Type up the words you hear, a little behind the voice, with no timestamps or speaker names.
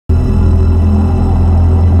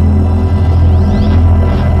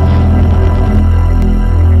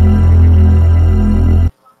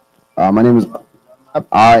My name is.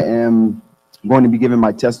 I am going to be giving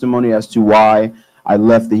my testimony as to why I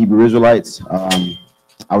left the Hebrew Israelites.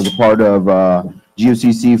 I was a part of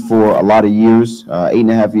GOCC for a lot of years,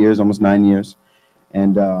 8.5 years, almost 9 years.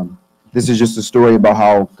 And this is just a story about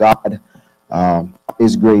how God,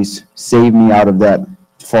 His grace, saved me out of that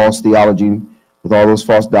false theology with all those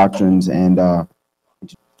false doctrines. And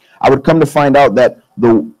I would come to find out that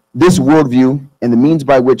this worldview and the means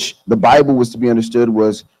by which the Bible was to be understood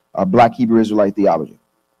was Black Hebrew Israelite theology.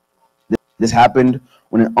 This happened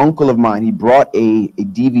when an uncle of mine, he brought a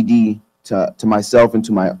DVD to myself and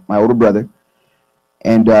to my older brother.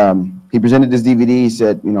 And he presented this DVD. He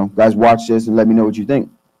said, you know, guys, watch this and let me know what you think.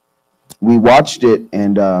 We watched it,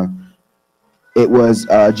 and it was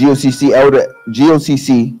GOCC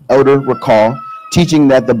elder recall teaching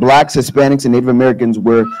that the Blacks, Hispanics, and Native Americans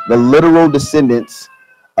were the literal descendants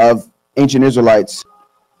of ancient Israelites.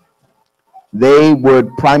 They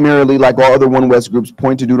would primarily, like all other One West groups,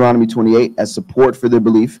 point to Deuteronomy 28 as support for their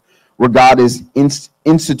belief, where God is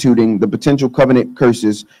instituting the potential covenant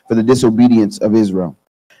curses for the disobedience of Israel.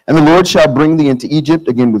 And the Lord shall bring thee into Egypt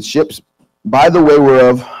again with ships, by the way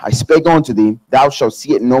whereof I spake unto thee, thou shalt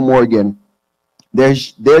see it no more again. There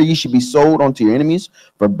ye should be sold unto your enemies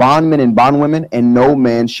for bondmen and bondwomen, and no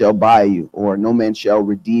man shall buy you, or no man shall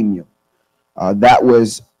redeem you. That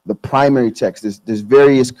was the primary text. There's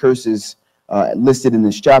various curses listed in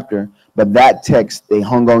this chapter, but that text they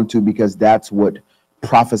hung on to because that's what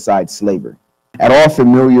prophesied slavery. At all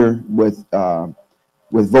familiar with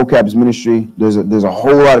vocab's ministry, there's a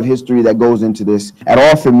whole lot of history that goes into this. At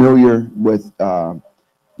all familiar with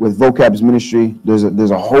vocab's ministry,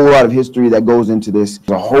 there's a whole lot of history that goes into this.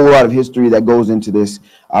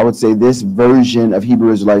 I would say this version of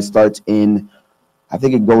Hebrew Israelite starts in, I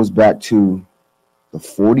think it goes back to the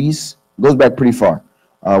 40s. It goes back pretty far,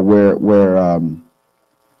 where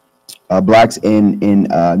blacks in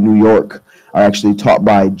New York are actually taught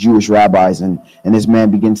by Jewish rabbis, and this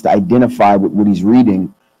man begins to identify with what he's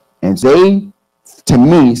reading, and they, to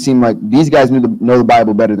me, seem like these guys know the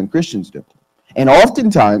Bible better than Christians do. And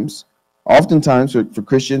oftentimes for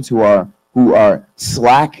Christians who are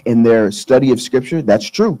slack in their study of Scripture, that's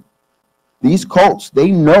true. These cults, they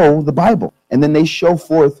know the Bible, and then they show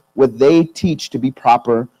forth what they teach to be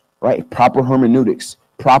proper, right? Proper hermeneutics,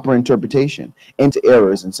 proper interpretation, into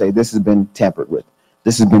errors, and say this has been tampered with,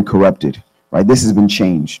 this has been corrupted, right? This has been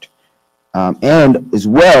changed. And as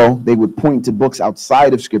well, they would point to books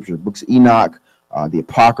outside of Scripture, books of Enoch, the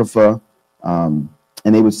Apocrypha,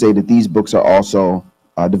 and they would say that these books are also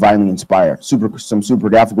divinely inspired. Some super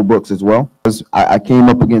graphical books as well. I came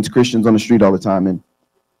up against Christians on the street all the time, and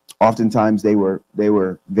oftentimes they were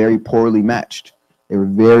very poorly matched. They were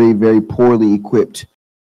very, very poorly equipped.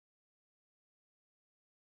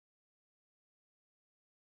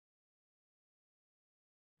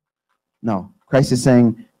 No, Christ is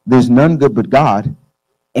saying there's none good but God,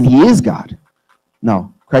 and He is God.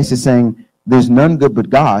 No, Christ is saying there's none good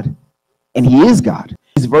but God, and He is God.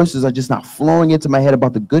 These verses are just not flowing into my head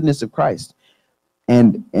about the goodness of Christ.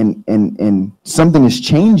 And something is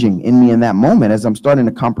changing in me in that moment as I'm starting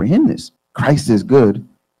to comprehend this. Christ is good,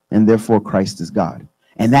 and therefore Christ is God.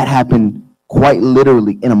 And that happened quite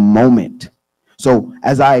literally in a moment. So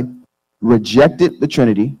as I rejected the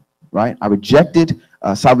Trinity, right? I rejected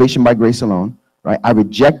salvation by grace alone, right? I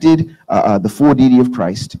rejected the full deity of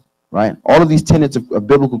Christ, right? All of these tenets of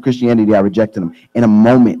biblical Christianity, I rejected them in a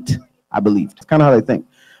moment, I believed. It's kind of how they think.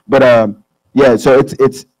 But yeah, so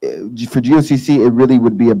it's for GOCC, it really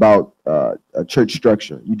would be about a church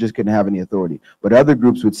structure. You just couldn't have any authority. But other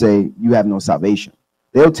groups would say you have no salvation.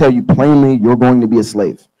 They'll tell you plainly you're going to be a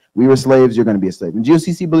slave. We were slaves, you're going to be a slave. And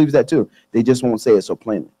GOCC believes that too. They just won't say it so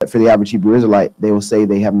plainly. For the average Hebrew Israelite, they will say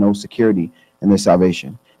they have no security in their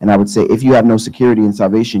salvation. And I would say if you have no security in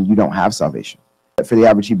salvation, you don't have salvation. For the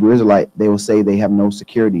average Hebrew Israelite, they will say they have no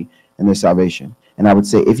security in their salvation. And I would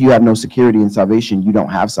say if you have no security in salvation, you don't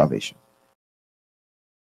have salvation.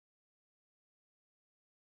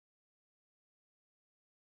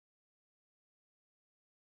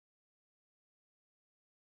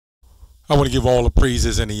 I want to give all the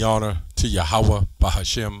praises and the honor to Yahweh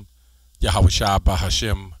Bahashem, Yahweh Shah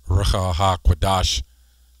Bahashem, Rucha HaQuadash,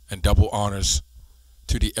 and double honors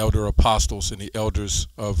to the elder apostles and the elders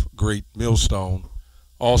of Great Millstone.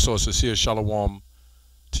 Also a sincere shalom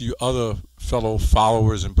to you other fellow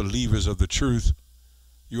followers and believers of the truth,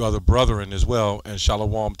 you other brethren as well, and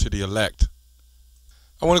shalom to the elect.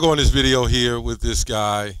 I want to go in this video here with this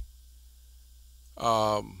guy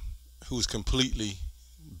who's completely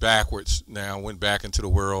backwards now, went back into the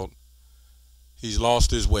world. He's lost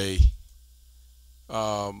his way.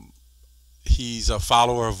 He's a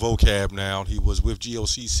follower of vocab now. He was with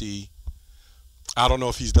GOCC. I don't know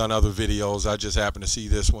if he's done other videos. I just happened to see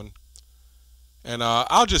this one. And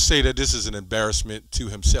I'll just say that this is an embarrassment to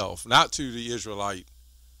himself, not to the Israelite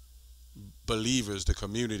believers, the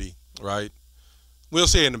community, right? We'll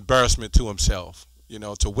say an embarrassment to himself, you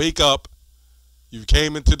know, to wake up, you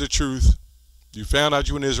came into the truth, you found out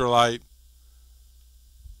you were an Israelite,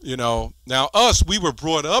 you know. Now us, we were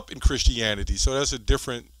brought up in Christianity, so that's a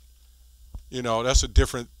different, you know,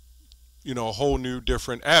 whole new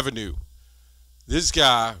different avenue. This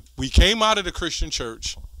guy, we came out of the Christian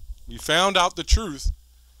church, we found out the truth,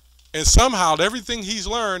 and somehow everything he's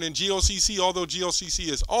learned in GOCC, although GOCC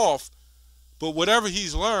is off, but whatever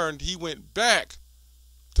he's learned, he went back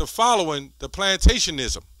to following the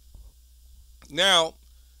plantationism. Now,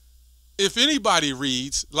 if anybody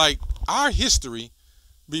reads, like, our history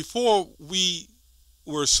before we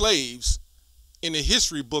were slaves in the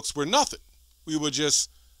history books were nothing. We were just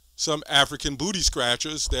some African booty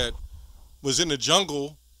scratchers that was in the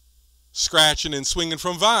jungle scratching and swinging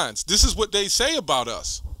from vines. This is what they say about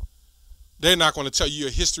us. They're not going to tell you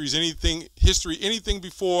your history is anything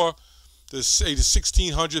before say the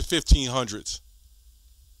 1600s, 1500s.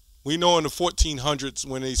 We know in the 1400s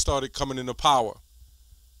when they started coming into power.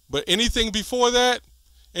 But anything before that,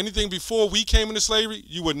 anything before we came into slavery,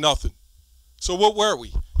 you were nothing. So what were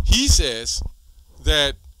we? He says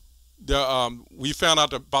that we found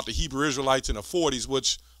out about the Hebrew Israelites in the 40s,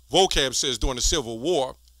 which vocab says during the Civil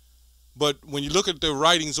War. But when you look at the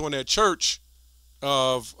writings on that church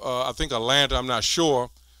of, I think Atlanta, I'm not sure,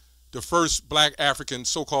 the first black African,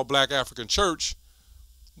 so-called black African church,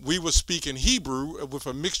 we were speaking Hebrew with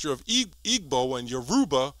a mixture of Igbo and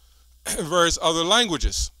Yoruba and various other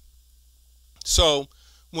languages. So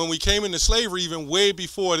when we came into slavery, even way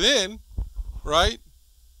before then, right,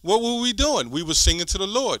 what were we doing? We were singing to the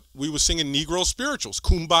Lord. We were singing Negro spirituals,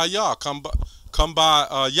 Kumbaya,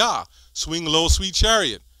 Kumbaya, Swing Low, Sweet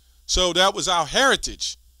Chariot. So that was our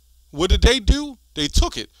heritage. What did they do? They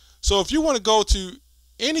took it. So if you want to go to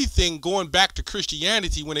anything going back to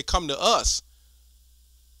Christianity when it come to us,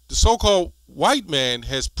 the so-called white man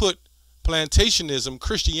has put plantationism,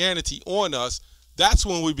 Christianity on us. That's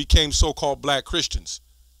when we became so-called black Christians.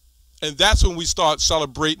 And that's when we start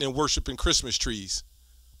celebrating and worshiping Christmas trees,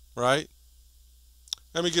 right?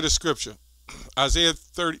 Let me get a scripture. Isaiah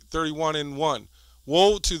 31:1.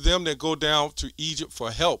 Woe to them that go down to Egypt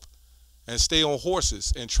for help and stay on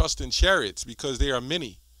horses and trust in chariots because they are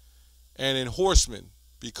many, and in horsemen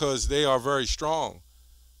because they are very strong.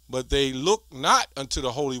 But they look not unto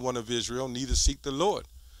the Holy One of Israel, neither seek the Lord.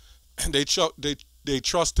 They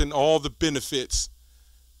trust in all the benefits.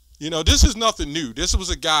 You know, this is nothing new. This was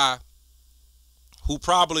a guy who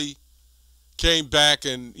probably came back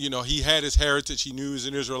and, you know, he had his heritage. He knew he was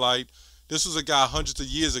an Israelite. This was a guy hundreds of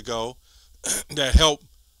years ago that helped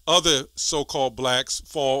other so-called blacks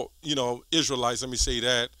fall, you know, Israelites, let me say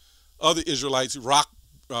that, other Israelites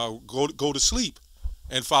go to sleep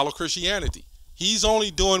and follow Christianity. He's only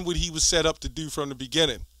doing what he was set up to do from the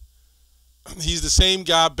beginning. He's the same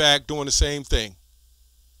guy back doing the same thing.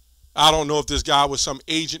 I don't know if this guy was some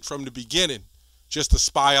agent from the beginning just to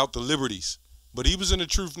spy out the liberties. But he was in the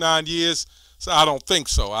truth 9 years, so I don't think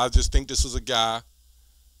so. I just think this was a guy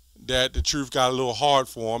that the truth got a little hard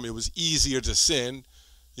for him. It was easier to sin,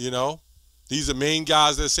 you know. These are main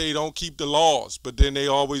guys that say don't keep the laws, but then they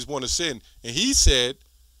always want to sin. And he said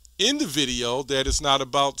in the video that it's not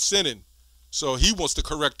about sinning. So he wants to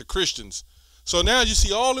correct the Christians. So now you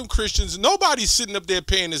see all them Christians, nobody's sitting up there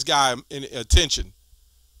paying this guy attention,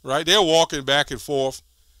 right? They're walking back and forth,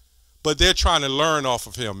 but they're trying to learn off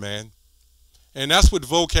of him, man. And that's what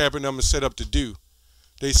vocab and them is set up to do.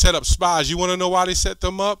 They set up spies. You want to know why they set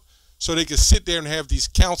them up? So they can sit there and have these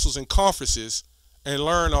councils and conferences and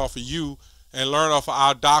learn off of you and learn off of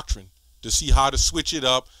our doctrine to see how to switch it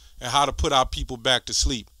up and how to put our people back to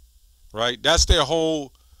sleep, right? That's their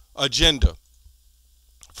whole agenda.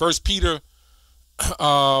 1 Peter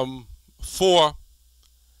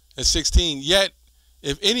 4:16. Yet,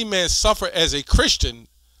 if any man suffer as a Christian,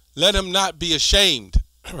 let him not be ashamed,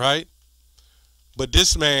 right? But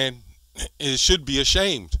this man should be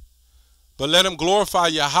ashamed. But let him glorify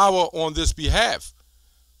Yahweh on this behalf.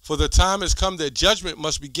 For the time has come that judgment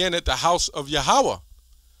must begin at the house of Yahweh,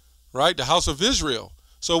 right? The house of Israel.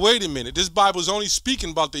 So wait a minute. This Bible is only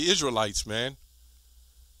speaking about the Israelites, man.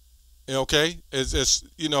 Okay? It's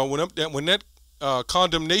you know, when that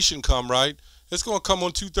condemnation come, right, it's going to come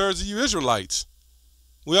on 2/3 of you Israelites.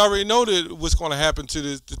 We already know that what's going to happen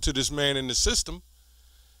to this man in the system.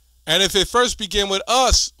 And if it first begin with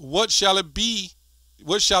us, what shall it be?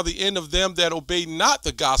 What shall the end of them that obey not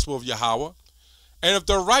the gospel of Yahweh? And if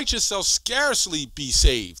the righteous shall scarcely be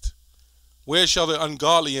saved, where shall the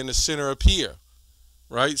ungodly and the sinner appear?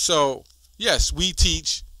 Right? So, yes, we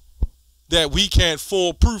teach that we can't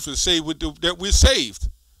foolproof and say that we're saved.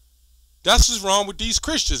 That's what's wrong with these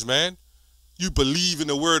Christians, man. You believe in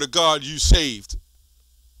the word of God, you saved.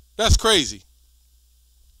 That's crazy.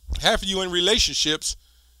 Half of you in relationships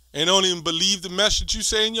and don't even believe the message you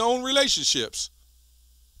say in your own relationships.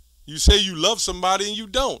 You say you love somebody and you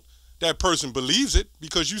don't. That person believes it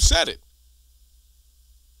because you said it.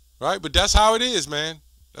 Right? But that's how it is, man.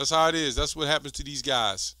 That's how it is. That's what happens to these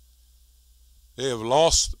guys. They have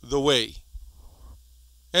lost the way.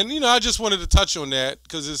 And, you know, I just wanted to touch on that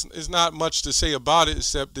because it's not much to say about it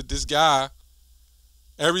except that this guy,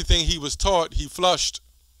 everything he was taught, he flushed,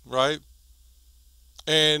 right?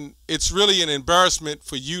 And it's really an embarrassment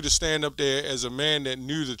for you to stand up there as a man that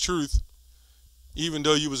knew the truth, even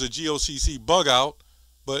though you was a GOCC bug out,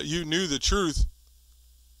 but you knew the truth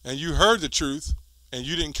and you heard the truth and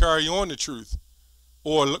you didn't carry on the truth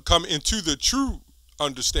or come into the true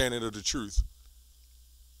understanding of the truth.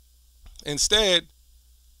 Instead,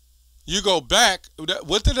 you go back.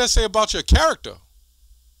 What did that say about your character?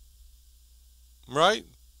 Right?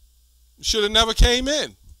 Should have never came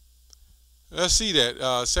in. Let's see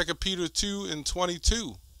that. 2 Peter 2 and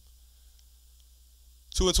 22.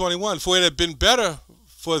 2 and 21. For it had been better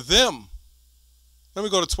for them. Let me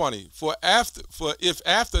go to 20. For if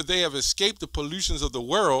after they have escaped the pollutions of the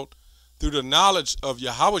world through the knowledge of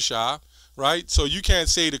Yahushua, right? So you can't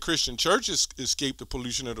say the Christian church has escaped the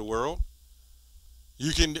pollution of the world.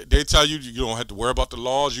 They tell you you don't have to worry about the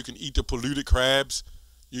laws. You can eat the polluted crabs.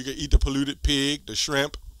 You can eat the polluted pig, the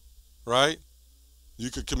shrimp, right? You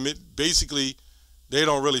could commit, basically, they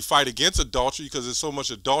don't really fight against adultery because there's so much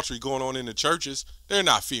adultery going on in the churches. They're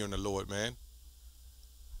not fearing the Lord, man.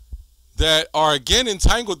 That are again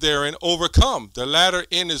entangled therein, overcome. The latter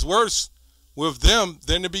end is worse with them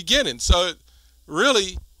than the beginning. So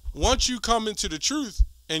really, once you come into the truth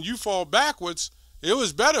and you fall backwards, it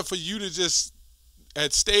was better for you to just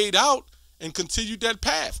had stayed out and continued that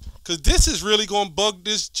path, because this is really going to bug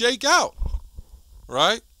this Jake out,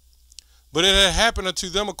 right? But it had happened unto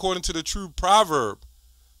them according to the true proverb.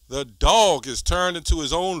 The dog is turned into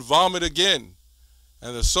his own vomit again,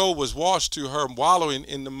 and the soul was washed to her wallowing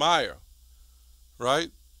in the mire,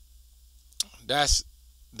 right? That's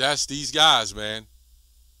these guys, man.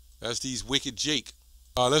 That's these wicked Jake.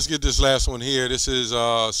 Let's get this last one here. This is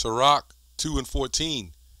Sirach 2 and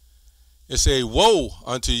 14. It say, woe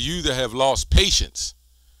unto you that have lost patience,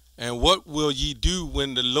 and what will ye do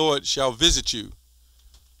when the Lord shall visit you?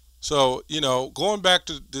 So, you know, going back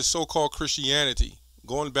to this so-called Christianity,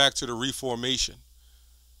 going back to the Reformation,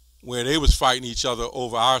 where they was fighting each other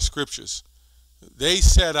over our scriptures, they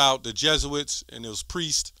set out, the Jesuits and those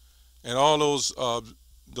priests and all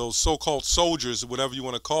those so-called soldiers, whatever you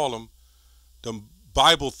want to call them, the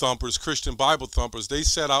Bible thumpers, Christian Bible thumpers, they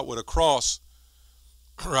set out with a cross,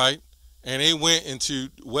 right? And they went into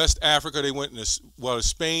West Africa. They went into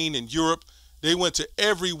Spain and Europe. They went to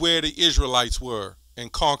everywhere the Israelites were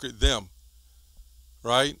and conquered them,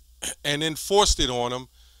 right? And then forced it on them,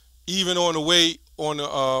 even on the way on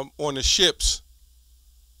the ships.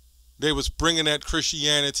 They was bringing that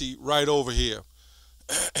Christianity right over here,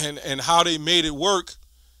 and how they made it work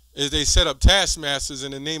is they set up taskmasters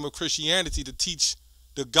in the name of Christianity to teach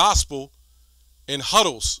the gospel in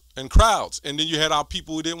huddles and crowds. And then you had our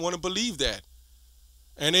people who didn't want to believe that.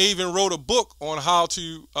 And they even wrote a book on how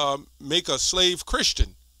to make a slave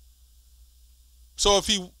Christian. So if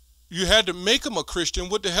you had to make him a Christian,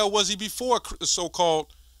 what the hell was he before a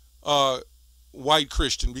so-called white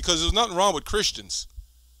Christian? Because there's nothing wrong with Christians.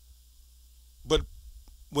 But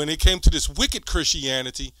when it came to this wicked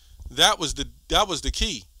Christianity, that was the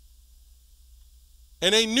key.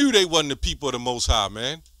 And they knew they wasn't the people of the Most High,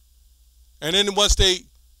 man. And then once they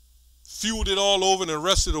fueled it all over in the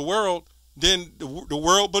rest of the world, then the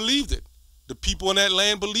world believed it. The people in that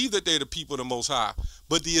land believe that they're the people of the Most High.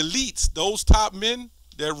 But the elites, those top men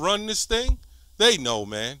that run this thing, they know,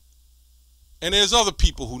 man. And there's other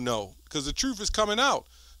people who know, because the truth is coming out.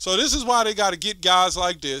 So this is why they got to get guys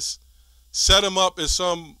like this, set them up as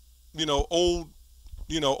some, old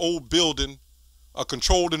building, a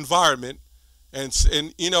controlled environment, and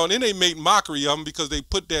then they make mockery of them because they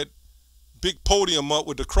put that big podium up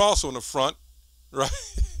with the cross on the front, right?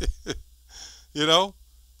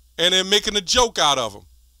 And they're making a joke out of them.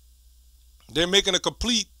 They're making a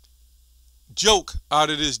complete joke out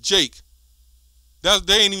of this Jake. They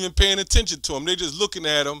ain't even paying attention to him. They're just looking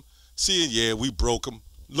at him, seeing, yeah, we broke him.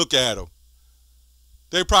 Look at him.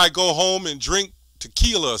 They probably go home and drink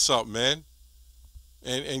tequila or something, man,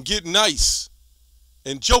 and get nice.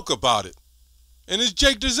 and joke about it. And this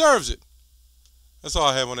Jake deserves it. That's all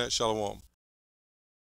I have on that. Shalom.